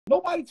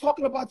Nobody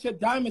talking about your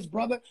diamonds,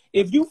 brother.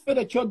 If you feel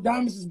that your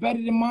diamonds is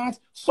better than mine,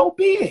 so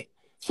be it.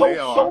 So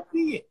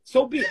be it.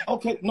 So be it.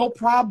 Okay, no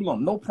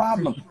problem. No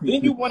problem.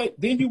 Then you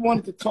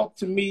wanted to talk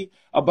to me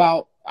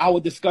about our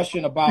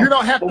discussion about. You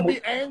don't have to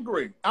be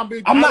angry. I'm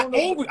not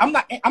angry. I'm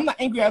not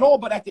angry at all.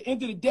 But at the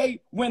end of the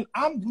day, when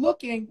I'm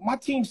looking, my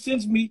team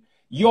sends me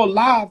your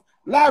live.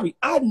 Larry,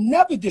 I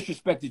never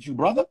disrespected you,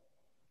 brother.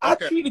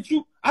 Okay.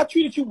 I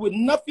treated you with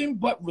nothing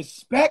but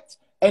respect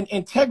and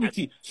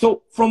integrity.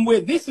 So from where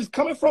this is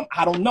coming from,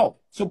 I don't know.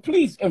 So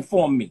please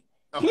inform me.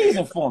 Please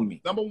inform me.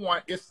 Number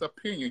one, it's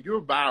opinion. You're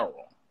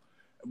viral.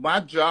 My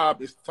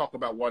job is to talk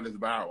about what is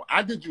viral.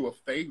 I did you a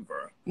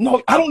favor.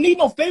 No, I don't need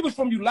no favors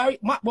from you, Larry.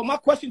 My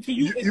question to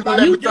you is, you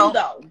Larry, you do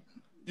though.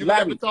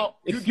 Larry,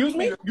 excuse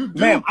me?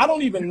 Ma'am, I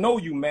don't even know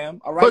you,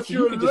 ma'am. All right, so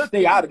you can just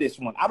stay out of this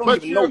one. I don't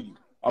even know you.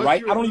 All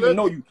right, I don't even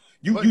know you.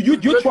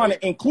 You're trying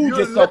to include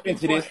yourself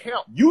into this.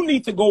 You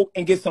need to go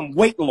and get some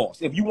weight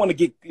loss if you want to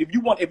get If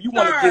you want to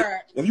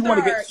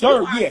get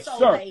sir.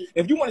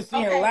 If you want to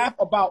see and laugh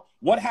about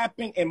what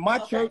happened in my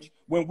church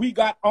when we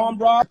got armed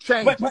robbed.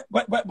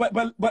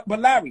 But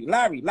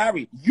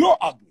Larry, you're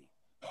ugly.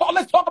 Oh,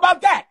 let's talk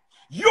about that.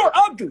 You're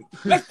ugly.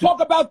 Let's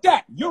talk about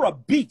that. You're a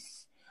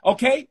beast.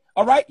 Okay.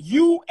 All right.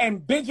 You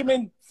and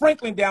Benjamin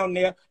Franklin down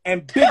there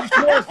and Biggie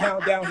Smalls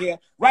down here.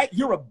 Right.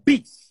 You're a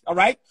beast. All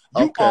right.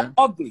 You are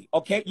ugly.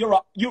 Okay.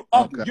 You're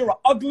ugly. Okay. You're an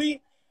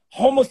ugly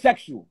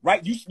homosexual.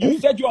 Right. You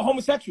said you're a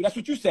homosexual. That's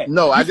what you said.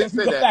 No, I didn't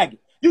say that.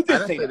 You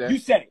did say that. You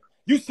said it.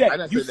 You said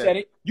it. You said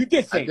it. You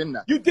did say it.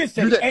 You did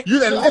say it. You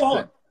didn't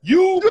listen.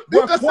 You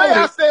can say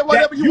I said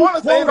whatever you want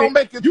to say. Don't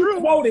make it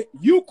true.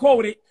 You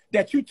quoted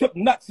that you took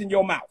nuts in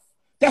your mouth.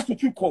 That's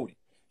what you quoted.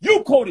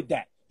 You quoted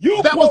that.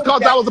 That was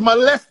because I was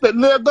molested,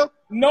 nigga.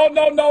 No.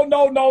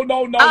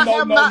 I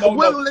have not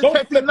willingly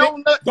taken no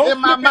nuts in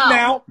my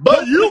mouth.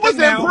 But you was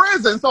in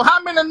prison, so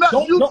how many nuts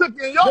you took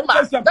in your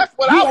mouth? That's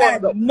what I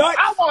want to know.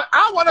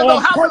 I want to know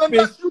how many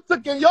nuts you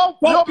took in your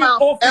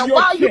mouth and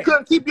why you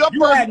couldn't keep your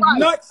purse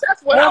right.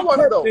 That's what I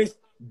want to know.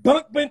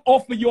 Bumping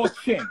off of your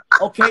chin,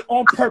 okay,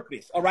 on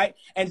purpose, all right?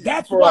 And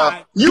that's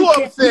why you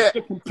can't upset.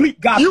 The complete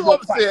gospel. You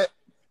upset.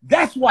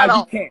 That's why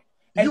you can't.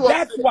 And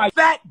that's why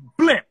that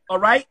blimp, all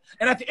right?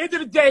 And at the end of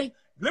the day,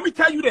 let me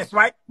tell you this,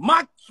 right?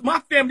 My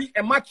family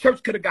and my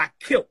church could have got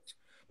killed.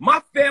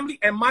 My family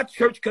and my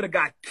church could have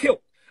got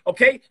killed,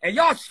 okay? And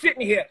y'all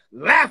sitting here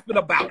laughing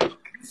about it.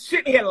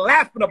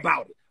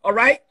 All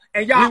right?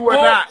 And y'all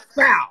all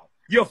foul.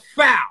 You're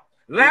foul.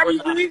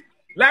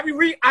 Larry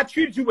Reid, I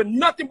treated you with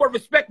nothing but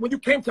respect when you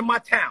came to my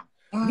town.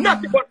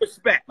 Nothing but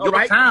respect, all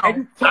right?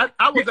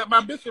 I was at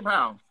my bishop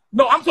house.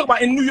 No, I'm talking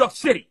about in New York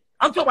City.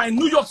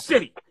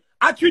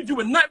 I treated you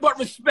with nothing but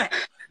respect.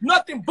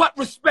 Nothing but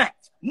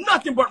respect.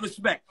 Nothing but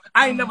respect.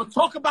 I ain't never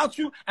talk about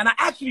you, and I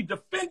actually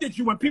defended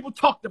you when people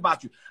talked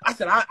about you. I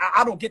said,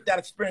 I don't get that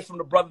experience from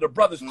the brother. The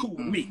brother's cool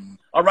with me,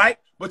 all right?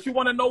 But you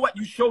want to know what?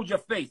 You showed your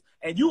face,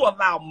 and you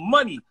allow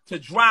money to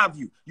drive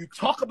you. You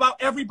talk about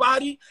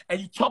everybody, and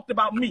you talked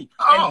about me.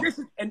 Oh,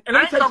 and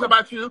I ain't talking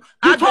about you.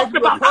 You talked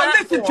about, I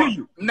listened to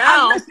you.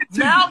 Now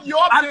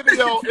your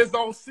video is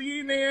on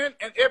CNN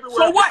and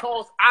everywhere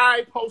because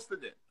I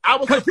posted it. I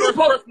was the first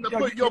person to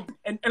put your.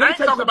 And I ain't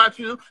talking about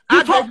you.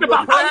 You talked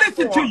about. I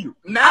listened to you.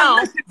 Now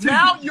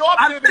your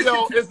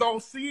video is on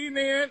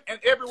CNN and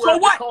everywhere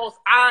because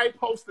I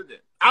posted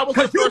it. I was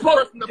the first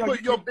person to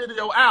put your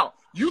video out.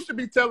 You should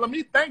be telling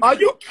me thank you. Are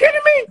you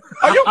kidding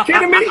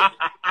me?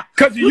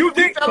 Because you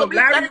think so.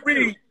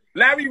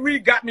 Larry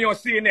Reid got me on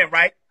CNN,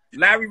 right?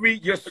 Larry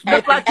Reid, you're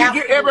smoking. Like you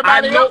get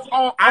everybody else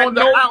on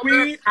the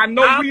outlet. I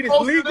know weed is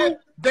legal.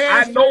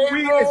 I know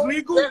weed is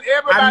legal.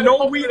 I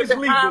know weed is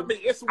legal.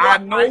 I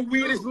know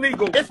weed is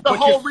legal. It's the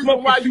whole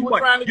reason why you were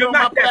trying to get on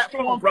my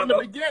platform from the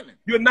beginning.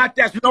 You're not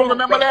that strong. You don't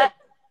remember that?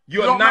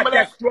 You're not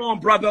that strong,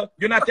 brother.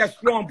 You're not that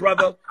strong,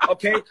 brother.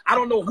 Okay? I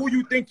don't know who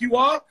you think you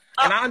are,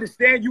 and I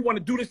understand you want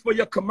to do this for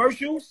your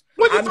commercials.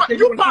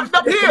 You popped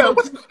up here.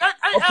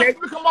 Okay?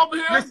 Come over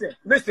here.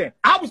 Listen.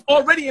 I was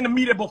already in the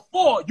media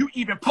before you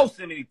even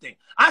posted anything.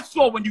 I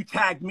saw when you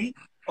tagged me.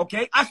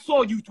 Okay? I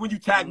saw you when you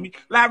tagged me.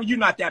 Larry, you're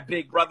not that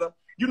big, brother.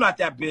 You're not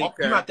that big.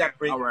 Okay. You're not that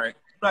big. All right.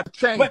 But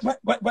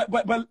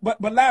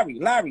Larry,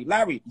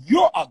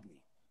 you're ugly.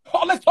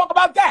 Oh, let's talk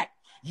about that.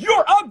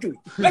 You're ugly.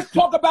 Let's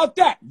talk about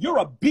that. You're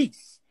a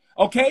beast.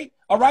 Okay?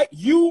 All right?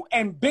 You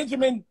and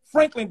Benjamin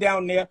Franklin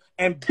down there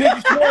and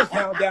Biggie Smalls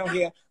down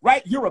here,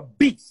 right? You're a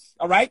beast.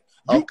 All right?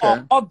 You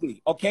are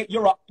ugly. Okay?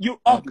 You're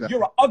ugly.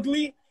 You're an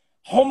ugly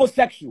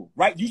homosexual,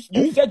 right?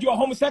 You said you're a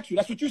homosexual.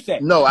 That's what you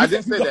said. No, I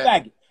didn't say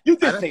that. You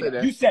did say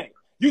that. You said it.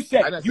 You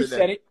said it. You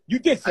said it. You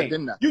did say it.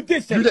 You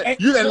did say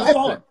it. You didn't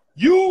listen.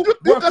 You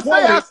can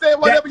say I said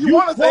whatever you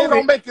want to say.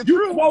 Don't make it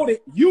true.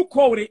 You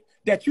quoted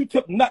that you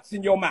took nuts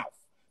in your mouth.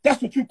 That's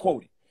what you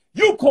quoted.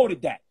 You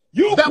quoted that.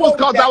 That was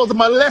because I was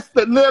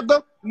molested,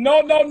 nigga.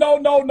 No.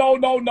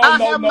 I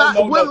have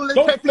not willingly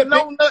taken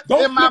no nuts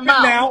in my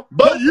mouth.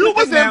 But you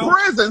was in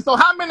prison, so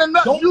how many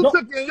nuts you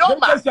took in your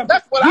mouth?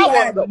 That's what I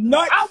want to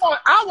know.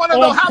 I want to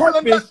know how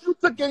many nuts you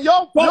took in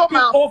your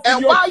mouth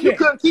and why you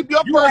couldn't keep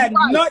your purse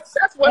right.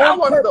 That's what I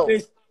want to know.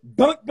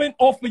 dumping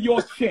off of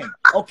your chin,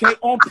 okay,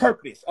 on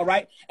purpose, all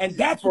right? And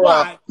that's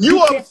why you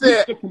can't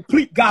upset preach the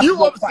complete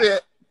gospel of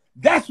Christ.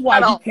 That's why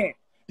you can't.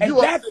 And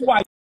that's why